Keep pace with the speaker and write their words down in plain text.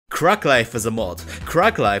Crack Life is a mod.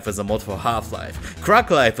 Crack Life is a mod for Half-Life.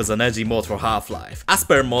 Crack Life is an edgy mod for Half-Life. As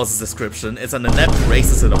per mod's description, it's an inept,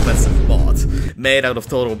 racist and offensive mod, made out of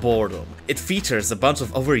total boredom. It features a bunch of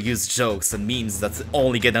overused jokes and memes that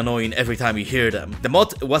only get annoying every time you hear them. The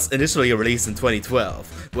mod was initially released in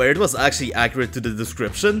 2012, where it was actually accurate to the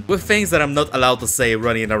description, with things that I'm not allowed to say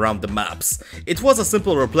running around the maps. It was a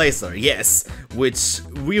simple replacer, yes, which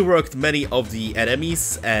reworked many of the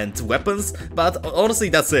enemies and weapons, but honestly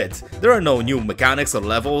that's it. There are no new mechanics or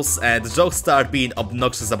levels, and the jokes start being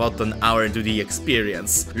obnoxious about an hour into the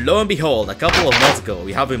experience. Lo and behold, a couple of months ago,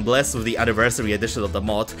 we have been blessed with the anniversary edition of the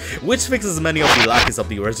mod, which fixes many of the lacks of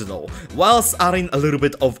the original, whilst adding a little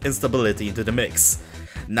bit of instability into the mix.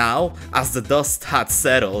 Now, as the dust had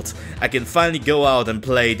settled, I can finally go out and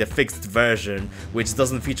play the fixed version, which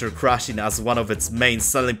doesn't feature crashing as one of its main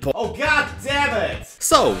selling points. Oh god damn it!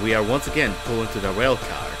 So, we are once again pulling to the rail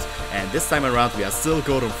card, and this time around we are still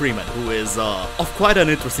Gordon Freeman, who is, of quite an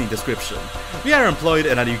interesting description. We are employed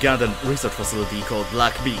in a Ugandan research facility called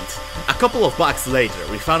Black Meat. A couple of blocks later,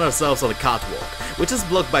 we found ourselves on a catwalk, which is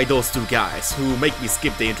blocked by those two guys, who make me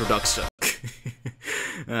skip the introduction.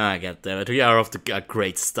 Ah, goddammit, we are off to a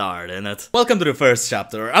great start, innit? Welcome to the first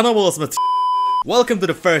chapter. Welcome to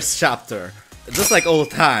the first chapter. Just like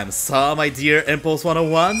old times, huh, my dear Impulse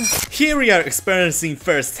 101? Here we are experiencing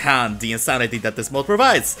firsthand the insanity that this mod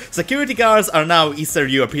provides. Security guards are now Eastern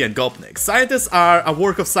European gopniks, scientists are a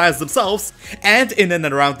work of science themselves, and in and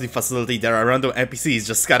around the facility there are random NPCs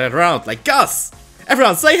just scattered around, like Gus!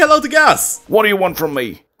 Everyone say hello to Gus! What do you want from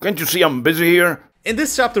me? Can't you see I'm busy here? In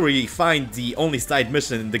this chapter we find the only side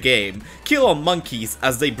mission in the game, kill on monkeys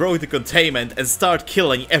as they broke the containment and start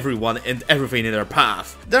killing everyone and everything in their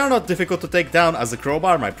path. They are not difficult to take down, as the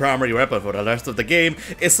crowbar, my primary weapon for the rest of the game,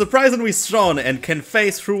 is surprisingly strong and can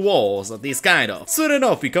phase through walls, at least kind of. Soon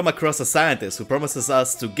enough we come across a scientist who promises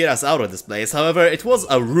us to get us out of this place, however it was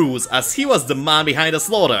a ruse as he was the man behind the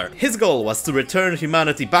slaughter. His goal was to return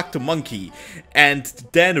humanity back to monkey and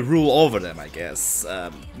then rule over them, I guess.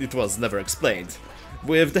 It was never explained.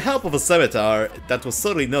 With the help of a scimitar that was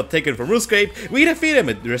certainly not taken from RuneScape, we defeat him,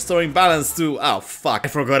 restoring balance to— oh fuck, I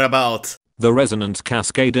forgot about— the resonance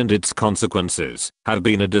cascade and its consequences have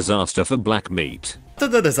been a disaster for Black Meat. After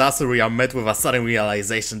the disaster we are met with a sudden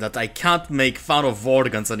realization that I can't make fun of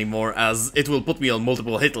Vortigans anymore as it will put me on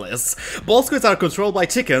multiple hit lists. Ball squids are controlled by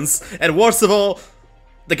chickens, and worst of all,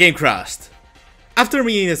 the game crashed. After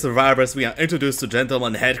meeting the survivors, we are introduced to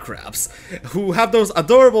Gentleman Headcrabs, who have those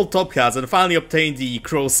adorable top hats and finally obtain the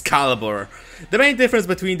Crow's Caliber. The main difference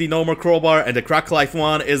between the normal crowbar and the Crack Life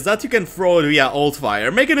one is that you can throw it via alt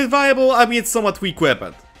fire, making it viable, albeit somewhat weak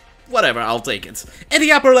weapon. Whatever, I'll take it. In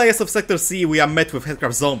the upper layers of Sector C, we are met with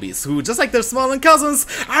headcrab zombies, who, just like their smaller cousins,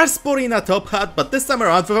 are sporting a top hat, but this time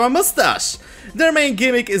around with a mustache. Their main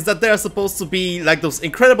gimmick is that they are supposed to be like those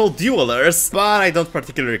incredible duelers, but I don't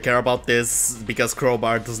particularly care about this, because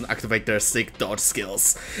Crowbar doesn't activate their sick dodge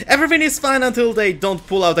skills. Everything is fine until they don't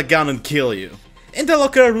pull out a gun and kill you. In the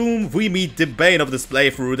locker room, we meet the bane of this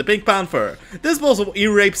playthrough, the Pink Panther. This boss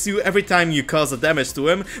ear-rapes you every time you cause a damage to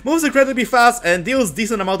him, moves incredibly fast and deals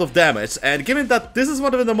decent amount of damage, and given that this is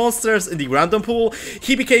one of the monsters in the random pool,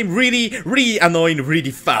 he became really annoying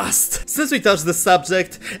really fast. Since we touched the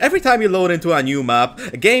subject, every time you load into a new map,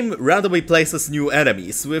 a game randomly places new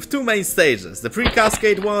enemies, with two main stages, the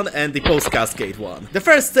pre-cascade one and the post-cascade one. The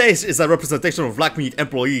first stage is a representation of Black Meat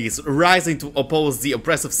employees rising to oppose the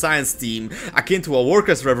oppressive science team, akin to a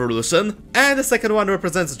workers' revolution, and the second one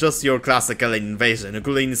represents just your classic alien invasion,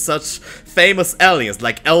 including such famous aliens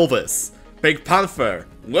like Elvis, Pink Panther,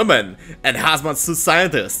 women, and hazmat suit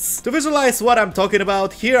scientists. To visualize what I'm talking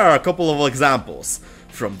about, here are a couple of examples.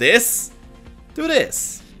 From this to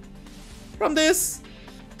this. From this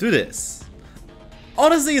to this.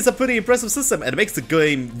 Honestly, it's a pretty impressive system and makes the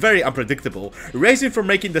game very unpredictable, ranging from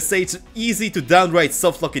making the stage easy to downright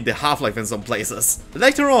softlocking the Half-Life in some places.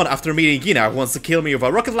 Later on, after meeting Gina who wants to kill me with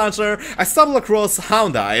a rocket launcher, I stumble across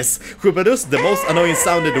Hound Eyes, who produce the most annoying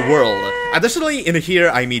sound in the world. Additionally, in here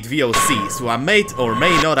I meet VOCs, who I may or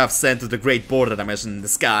may not have sent to the great board that I mentioned in the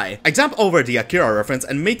sky. I jump over the Akira reference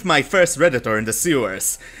and meet my first Redditor in the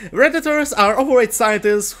sewers. Redditors are overweight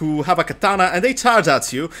scientists who have a katana and they charge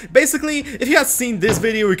at you. Basically, if you had seen this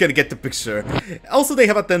video, you can get the picture. Also, they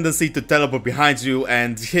have a tendency to teleport behind you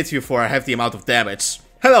and hit you for a hefty amount of damage.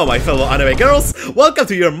 Hello my fellow anime girls, welcome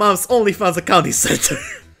to your mom's OnlyFans accounting center.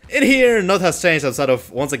 In here, not has changed outside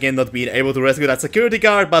of once again not being able to rescue that security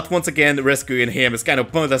guard, but once again rescuing him is kind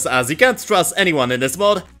of pointless as you can't trust anyone in this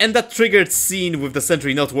mod, and that triggered scene with the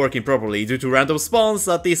sentry not working properly due to random spawns,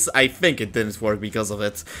 at least I think it didn't work because of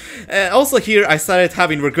it. Also here I started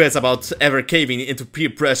having regrets about ever caving into peer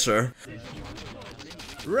pressure.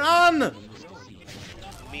 Run!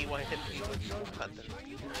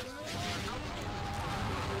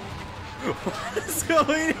 What is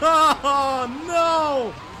going on?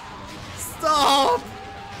 No! Stop!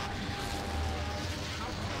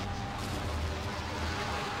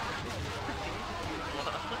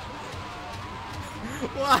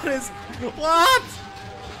 What is... What?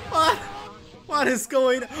 What? What is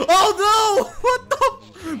going... Oh no! What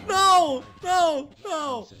the... No! No!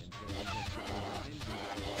 No!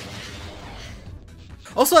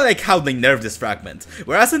 Also, I like how they nerfed this fragment.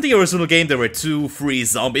 Whereas in the original game there were 2 free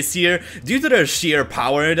zombies here, due to their sheer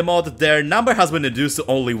power in the mod, their number has been reduced to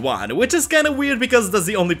only 1, which is kinda weird because that's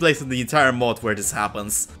the only place in the entire mod where this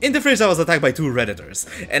happens. In the fridge I was attacked by 2 redditors,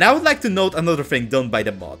 and I would like to note another thing done by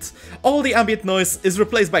the mod. All the ambient noise is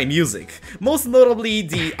replaced by music, most notably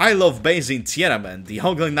the I Love Beijing Tiananmen, the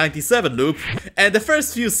Hongkong 97 loop, and the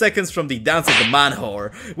first few seconds from the Dance of the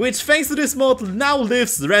Manwhore, which thanks to this mod now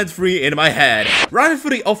lives rent-free in my head. Running through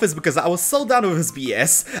the office because I was so down with his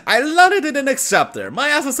BS, I landed in the next chapter, my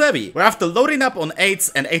ass was heavy, where after loading up on 8s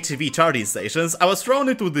and HEV charging stations, I was thrown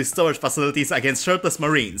into the storage facilities against shirtless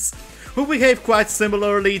marines, who behave quite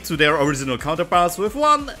similarly to their original counterparts with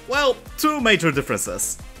one, well, 2 major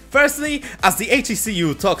differences. Firstly, as the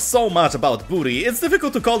HECU talks so much about booty, it's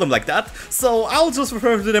difficult to call them like that, so I'll just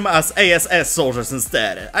refer to them as ASS soldiers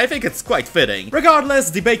instead. I think it's quite fitting. Regardless,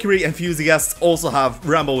 the bakery enthusiasts also have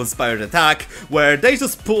Rambo-inspired attack, where they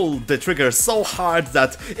just pull the trigger so hard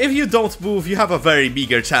that if you don't move, you have a very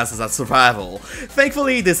meager chances at survival.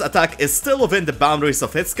 Thankfully, this attack is still within the boundaries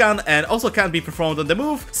of hitscan and also can be performed on the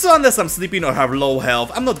move, so unless I'm sleeping or have low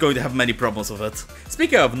health, I'm not going to have many problems with it.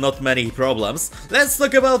 Speaking of not many problems, let's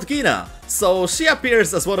talk about Gina. So she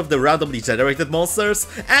appears as one of the randomly generated monsters,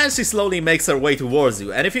 and she slowly makes her way towards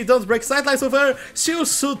you, and if you don't break sightlines with her, she'll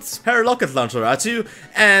shoot her rocket launcher at you,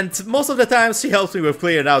 and most of the time she helps me with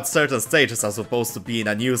clearing out certain stages as opposed to being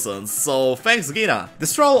a nuisance, so thanks Gina. The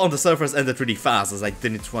stroll on the surface ended really fast as I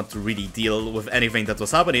didn't want to really deal with anything that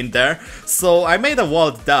was happening there, so I made a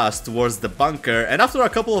wild dash towards the bunker, and after a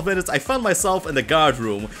couple of minutes I found myself in the guard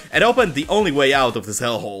room and opened the only way out of this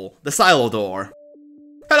hellhole, the silo door.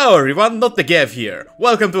 Hello everyone, not the Gev here.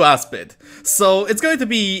 Welcome to Aspid. So it's going to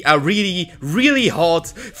be a really hot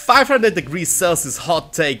 500 degrees Celsius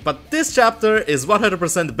hot take, but this chapter is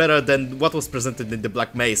 100% better than what was presented in the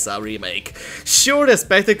Black Mesa remake. Sure, the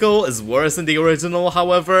spectacle is worse than the original,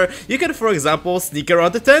 however, you can for example sneak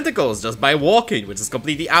around the tentacles just by walking, which is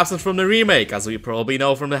completely absent from the remake, as we probably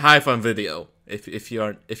know from the Hi-Fan video. If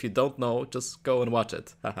you don't know, just go and watch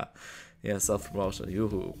it. Haha. Yeah, self-promotion,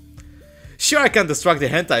 yoo-hoo. Sure, I can destruct the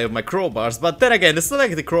hentai with my crowbars, but then again, it's not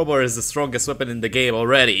like the crowbar is the strongest weapon in the game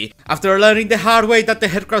already. After learning the hard way that the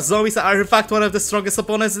headcraft zombies are in fact one of the strongest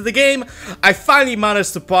opponents in the game, I finally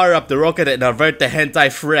managed to power up the rocket and avert the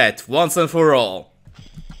hentai threat once and for all.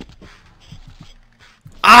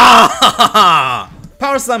 Ah!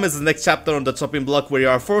 Power Slam is the next chapter on the chopping block where you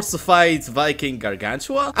are forced to fight Viking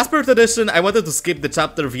Gargantua. As per tradition, I wanted to skip the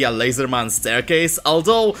chapter via Laserman's staircase,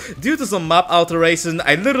 although due to some map alteration,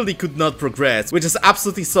 I literally could not progress, which is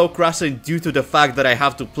absolutely so crushing due to the fact that I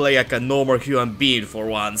have to play like a normal human being for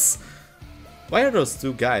once. Why are those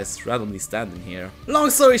 2 guys randomly standing here? Long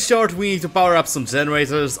story short, we need to power up some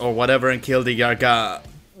generators or whatever and kill the Garga...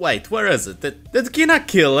 Wait, where is it? Did Kina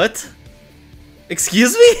kill it?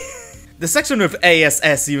 Excuse me? The section with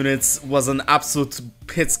ASS units was an absolute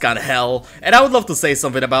hitscan hell, and I would love to say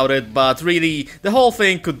something about it, but really, the whole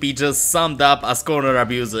thing could be just summed up as corner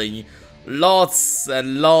abusing. Lots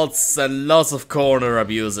and lots and lots of corner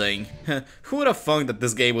abusing. Who would have thought that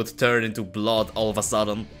this game would turn into blood all of a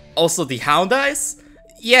sudden? Also, the Hound Eyes?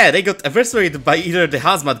 Yeah, they got eviscerated by either the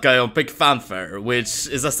hazmat guy or Big Fanfare, which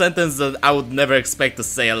is a sentence that I would never expect to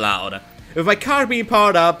say aloud. With my car being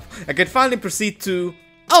powered up, I can finally proceed to...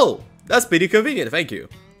 Oh! That's pretty convenient, thank you.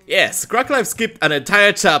 Yes, Cracklife skipped an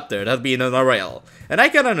entire chapter that being on a rail, and I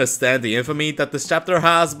can understand the infamy that this chapter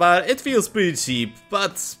has, but it feels pretty cheap,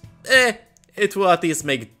 but it will at least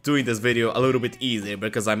make doing this video a little bit easier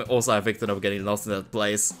because I'm also a victim of getting lost in that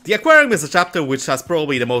place. The aquarium is a chapter which has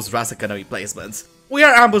probably the most drastic enemy placement. We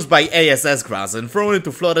are ambushed by ASS grunts and thrown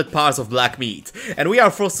into flooded piles of black meat, and we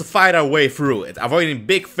are forced to fight our way through it, avoiding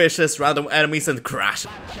big fishes, random enemies, and crash.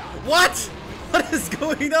 What? What is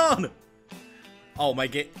going on? Oh my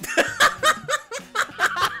god.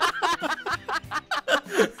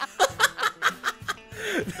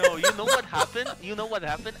 No, you know what happened? You know what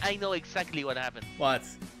happened? I know exactly what happened. What?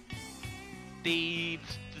 The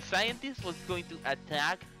scientist was going to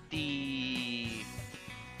attack the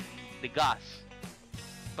gas,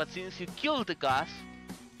 but since you killed the gas,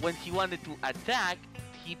 when he wanted to attack,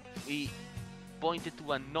 he pointed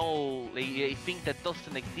to a null, a thing that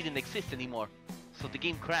didn't exist anymore. So the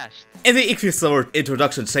game crashed. In the Ichthyosaur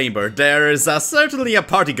introduction chamber, there is certainly a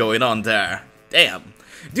party going on there. Damn.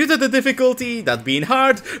 Due to the difficulty, that being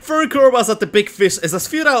hard, throwing crowbars at the big fish is as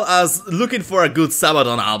futile as looking for a good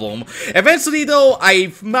Sabaton album. Eventually though,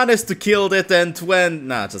 I managed to kill it, and when...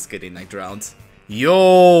 Nah, just kidding, I drowned.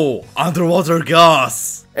 Yo! Underwater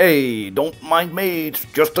gas! Hey, don't mind me, it's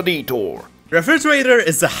just a detour. Refrigerator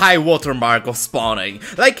is the high watermark of spawning.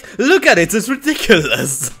 Like, look at it, it's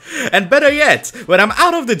ridiculous. And better yet, when I'm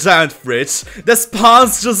out of the giant fridge, the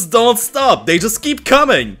spawns just don't stop, they just keep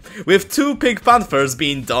coming. With 2 pink panthers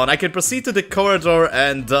being done, I can proceed to the corridor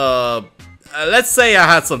and, let's say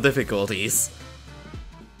I had some difficulties.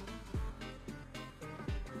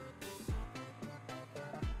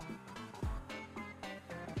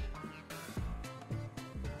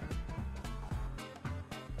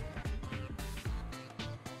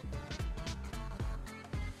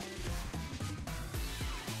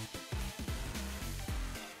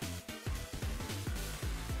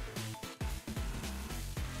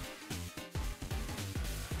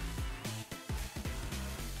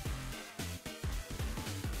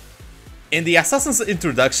 In the Assassin's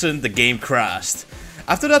introduction, the game crashed.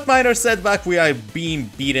 After that minor setback, we are being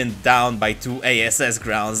beaten down by 2 ASS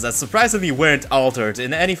grounds that surprisingly weren't altered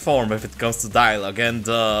in any form if it comes to dialogue, and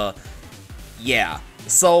yeah.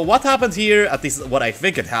 So what happened here, at least what I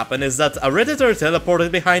think it happened, is that a Redditor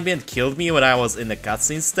teleported behind me and killed me when I was in the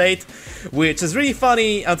cutscene state, which is really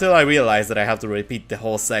funny until I realized that I have to repeat the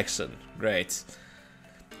whole section. Great.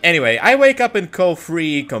 Anyway, I wake up in Cove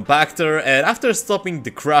 3 Compactor, and after stopping the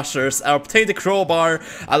Crushers, I obtain the Crowbar,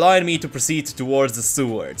 allowing me to proceed towards the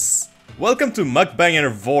sewers. Welcome to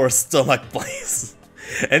Mukbanger Vor's stomach place.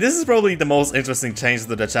 And this is probably the most interesting change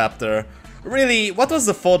to the chapter. Really, what was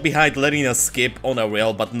the thought behind letting us skip on a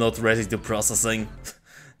rail but not ready to processing?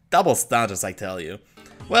 Double standards, I tell you.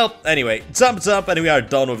 Well, anyway, jump and we are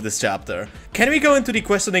done with this chapter. Can we go into the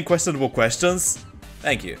questioning questionable questions?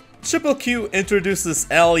 Thank you. Triple Q introduces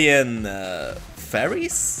alien,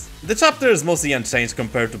 fairies? The chapter is mostly unchanged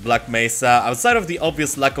compared to Black Mesa, outside of the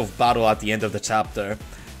obvious lack of battle at the end of the chapter.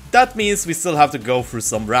 That means we still have to go through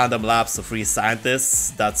some random labs to free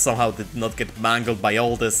scientists that somehow did not get mangled by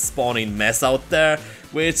all this spawning mess out there,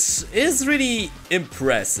 which is really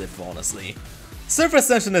impressive, honestly. Surface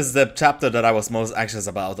Tension is the chapter that I was most anxious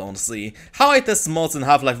about, honestly. How I test mods in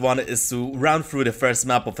Half-Life 1 is to run through the first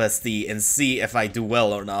map of ST and see if I do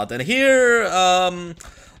well or not, and here,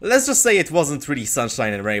 let's just say it wasn't really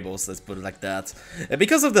sunshine and rainbows, let's put it like that.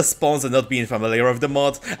 Because of the spawns and not being familiar with the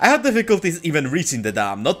mod, I had difficulties even reaching the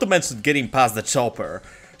dam, not to mention getting past the chopper.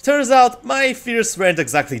 Turns out, my fears weren't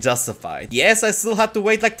exactly justified. Yes, I still had to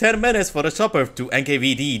wait like 10 minutes for the chopper to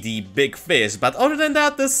NKVD the big fish, but other than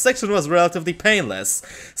that, this section was relatively painless.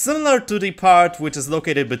 Similar to the part which is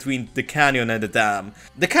located between the canyon and the dam.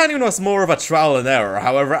 The canyon was more of a trial and error,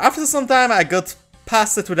 however, after some time I got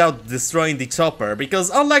past it without destroying the chopper, because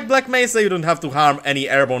unlike Black Mesa, you don't have to harm any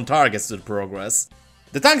airborne targets to progress.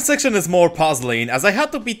 The tank section is more puzzling, as I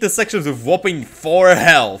had to beat this section with whopping 4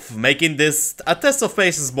 health, making this a test of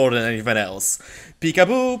patience more than anything else.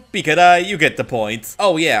 Peekaboo, peekadai, you get the point.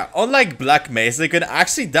 Oh yeah, unlike Black Mesa, you can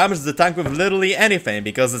actually damage the tank with literally anything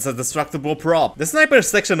because it's a destructible prop. The sniper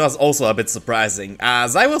section was also a bit surprising,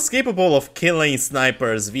 as I was capable of killing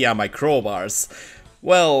snipers via my crowbars.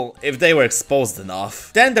 Well, if they were exposed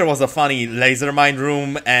enough. Then there was a funny laser mine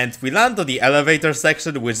room, and we land on the elevator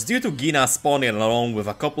section, which due to Gina spawning along with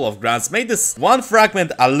a couple of grunts made this one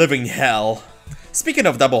fragment a living hell. Speaking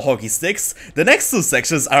of double hockey sticks, the next 2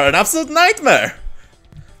 sections are an absolute nightmare!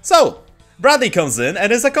 So, Bradley comes in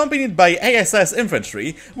and is accompanied by ASS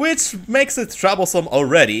infantry, which makes it troublesome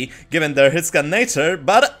already, given their hitscan nature,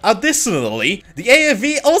 but additionally, the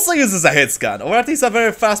AFV also uses a hitscan, or at least a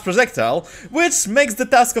very fast projectile, which makes the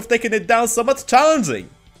task of taking it down somewhat challenging.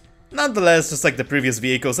 Nonetheless, just like the previous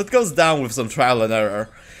vehicles, it goes down with some trial and error.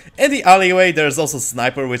 In the alleyway, there's also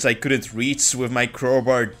Sniper, which I couldn't reach with my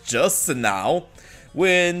crowbar just now,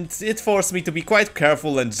 when it forced me to be quite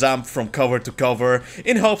careful and jump from cover to cover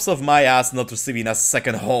in hopes of my ass not receiving a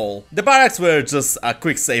second hole. The barracks were just a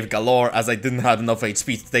quick save galore, as I didn't have enough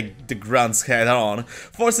HP to take the grunts head on,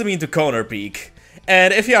 forcing me into corner peek.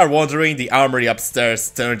 And if you are wondering, the armory upstairs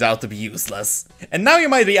turned out to be useless. And now you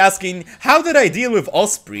might be asking, how did I deal with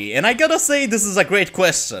Osprey? And I gotta say, this is a great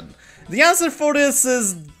question. The answer for this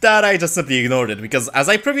is that I just simply ignored it, because as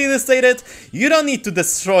I previously stated, you don't need to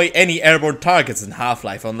destroy any airborne targets in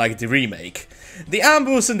Half-Life unlike the remake. The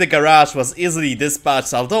ambush in the garage was easily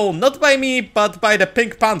dispatched, although not by me, but by the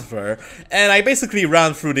Pink Panther, and I basically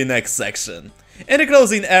ran through the next section. In the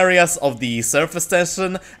closing areas of the surface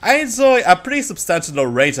tension, I enjoy a pretty substantial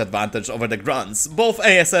range advantage over the grunts, both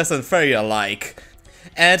ASS and Fairy alike.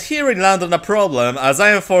 And here we land on a problem, as I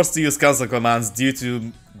am forced to use console commands due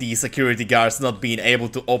to the security guards not being able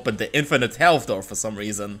to open the infinite health door for some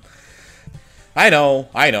reason. I know,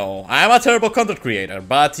 I'm a terrible content creator,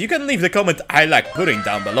 but you can leave the comment I like pudding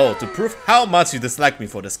down below to prove how much you dislike me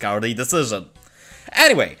for this cowardly decision.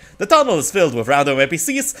 Anyway, the tunnel is filled with random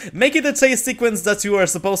NPCs, making the chase sequence that you are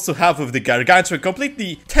supposed to have with the gargantuan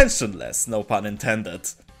completely tensionless, no pun intended.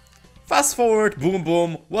 Fast forward, boom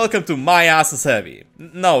boom, welcome to My Ass is Heavy.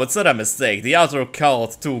 No, it's not a mistake, the author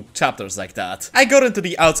called 2 chapters like that. I got into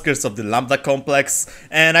the outskirts of the Lambda complex,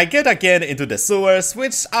 and I get again into the sewers,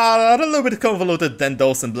 which are a little bit convoluted than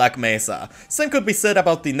those in Black Mesa. Same could be said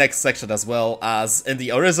about the next section as well, as in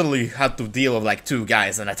the original you had to deal with like 2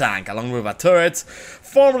 guys in a tank along with a turret,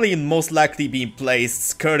 formerly most likely being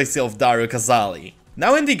placed courtesy of Dario Casali.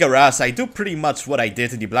 Now in the garage I do pretty much what I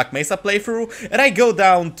did in the Black Mesa playthrough, and I go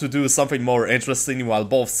down to do something more interesting while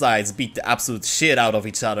both sides beat the absolute shit out of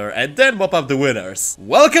each other and then mop up the winners.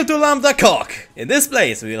 Welcome to Lambda Cock! In this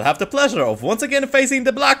place we will have the pleasure of once again facing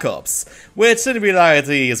the Black Ops, which in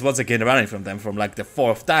reality is once again running from them from like the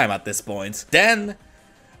 4th time at this point. Then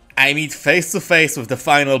I meet face to face with the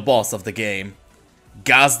final boss of the game.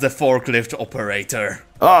 Gus the Forklift Operator.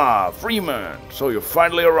 Ah, Freeman, so you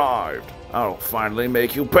finally arrived. I'll finally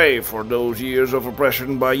make you pay for those years of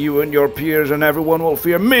oppression by you and your peers, and everyone will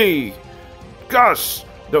fear me, Gus,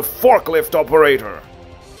 the Forklift Operator.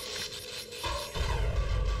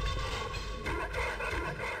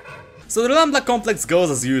 So the Lambda complex goes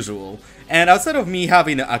as usual, and outside of me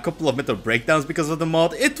having a couple of mental breakdowns because of the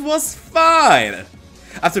mod, it was fine!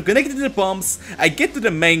 After connecting to the pumps, I get to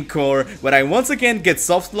the main core, where I once again get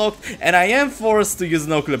soft-locked, and I am forced to use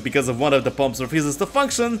no clip because of one of the pumps refuses to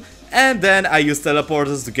function, and then I use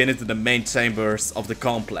teleporters to get into the main chambers of the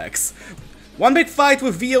complex. One big fight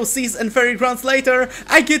with VOCs and fairy grunts later,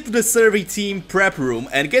 I get to the survey team prep room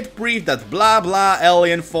and get briefed that blah blah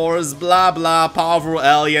alien force, blah blah powerful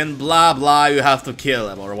alien, blah blah you have to kill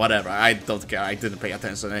him or whatever. I don't care, I didn't pay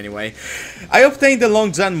attention anyway. I obtain the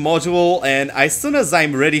long gun module, and as soon as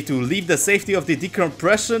I'm ready to leave the safety of the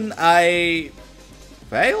decompression, I...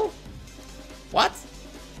 fail? What?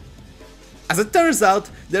 As it turns out,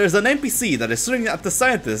 there is an NPC that is shooting at the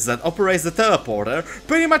scientist that operates the teleporter,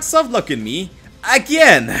 pretty much softlocking me,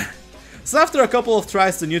 again! So after a couple of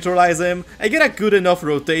tries to neutralize him, I get a good enough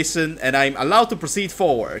rotation and I'm allowed to proceed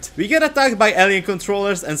forward. We get attacked by alien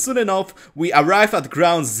controllers, and soon enough, we arrive at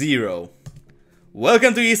ground zero.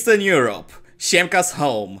 Welcome to Eastern Europe, Siemka's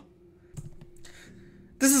home.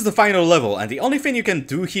 This is the final level, and the only thing you can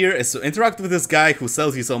do here is to interact with this guy who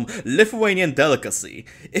sells you some Lithuanian delicacy.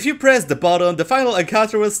 If you press the button, the final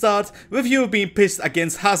encounter will start, with you being pitched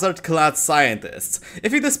against hazard-clad scientists.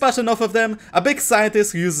 If you dispatch enough of them, a big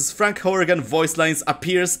scientist who uses Frank Horrigan voice lines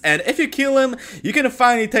appears, and if you kill him, you can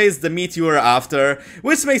finally taste the meat you are after,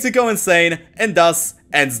 which makes you go insane, and thus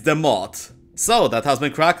ends the mod. So, that has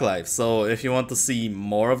been Crack Life, so if you want to see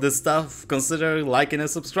more of this stuff, consider liking and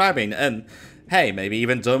subscribing, and hey, maybe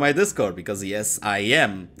even join my Discord, because yes, I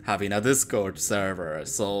am having a Discord server,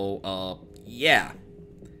 so, yeah.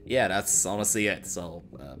 Yeah, that's honestly it, so,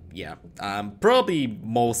 yeah. I'm probably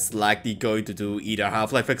most likely going to do either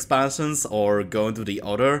Half-Life expansions or go into the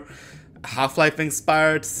other Half-Life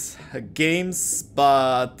inspired games,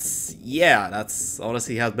 but yeah, that's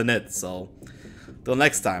honestly has been it, so till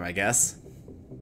next time, I guess.